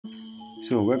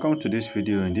So welcome to this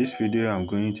video. In this video I'm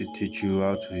going to teach you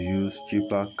how to use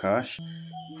cheaper cash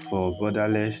for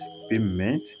borderless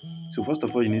payment. So first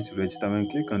of all, you need to register. When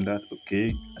you click on that, okay,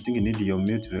 I think you need your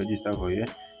mail to register for here.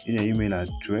 You need your email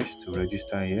address to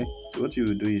register here. So what you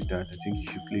will do is that I think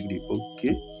you should click the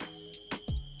OK.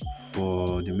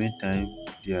 For the meantime,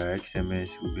 their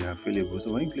XMS will be available.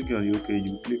 So when you click on the OK,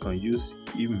 you click on use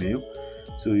email.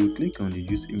 So you click on the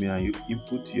use email and you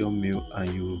input your mail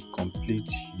and you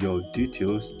complete your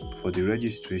details for the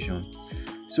registration.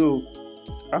 So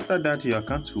after that, your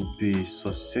account will be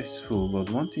successful. But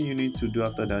one thing you need to do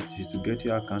after that is to get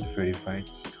your account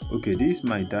verified. Okay, this is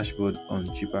my dashboard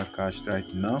on cheaper cash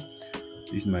right now.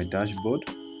 This is my dashboard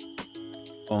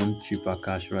on cheaper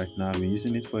cash right now. I've been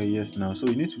using it for years now. So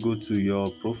you need to go to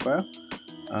your profile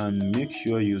and make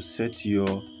sure you set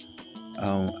your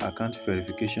account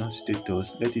verification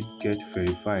status. Let it get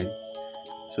verified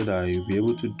so that you'll be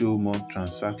able to do more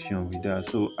transaction with that.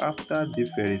 So after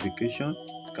the verification,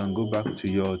 you can go back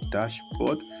to your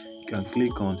dashboard. You can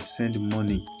click on send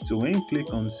money. So when you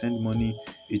click on send money,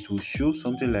 it will show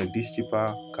something like this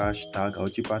cheaper cash tag or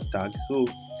cheaper tag. So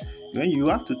when you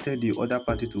have to tell the other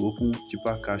party to open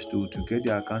cheaper cash to get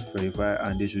their account verified,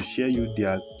 and they should share you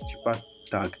their cheaper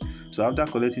tag. So after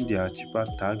collecting their cheaper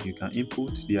tag, you can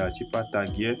input their cheaper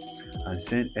tag here and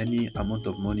send any amount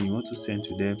of money you want to send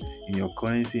to them in your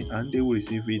currency, and they will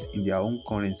receive it in their own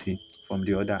currency from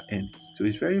the other end. So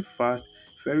it's very fast,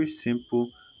 very simple,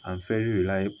 and very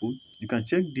reliable. You can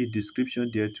check the description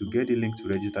there to get the link to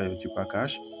register your cheaper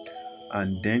cash,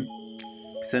 and then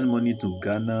send money to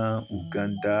Ghana,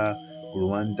 Uganda,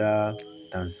 Rwanda,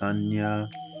 Tanzania,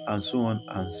 and so on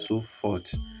and so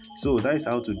forth. So that is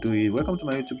how to do it. Welcome to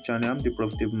my YouTube channel. I'm the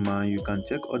Profitable Man. You can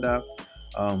check other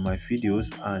my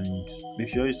videos, and make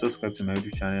sure you subscribe to my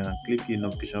YouTube channel and click the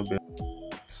notification bell.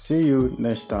 See you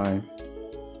next time.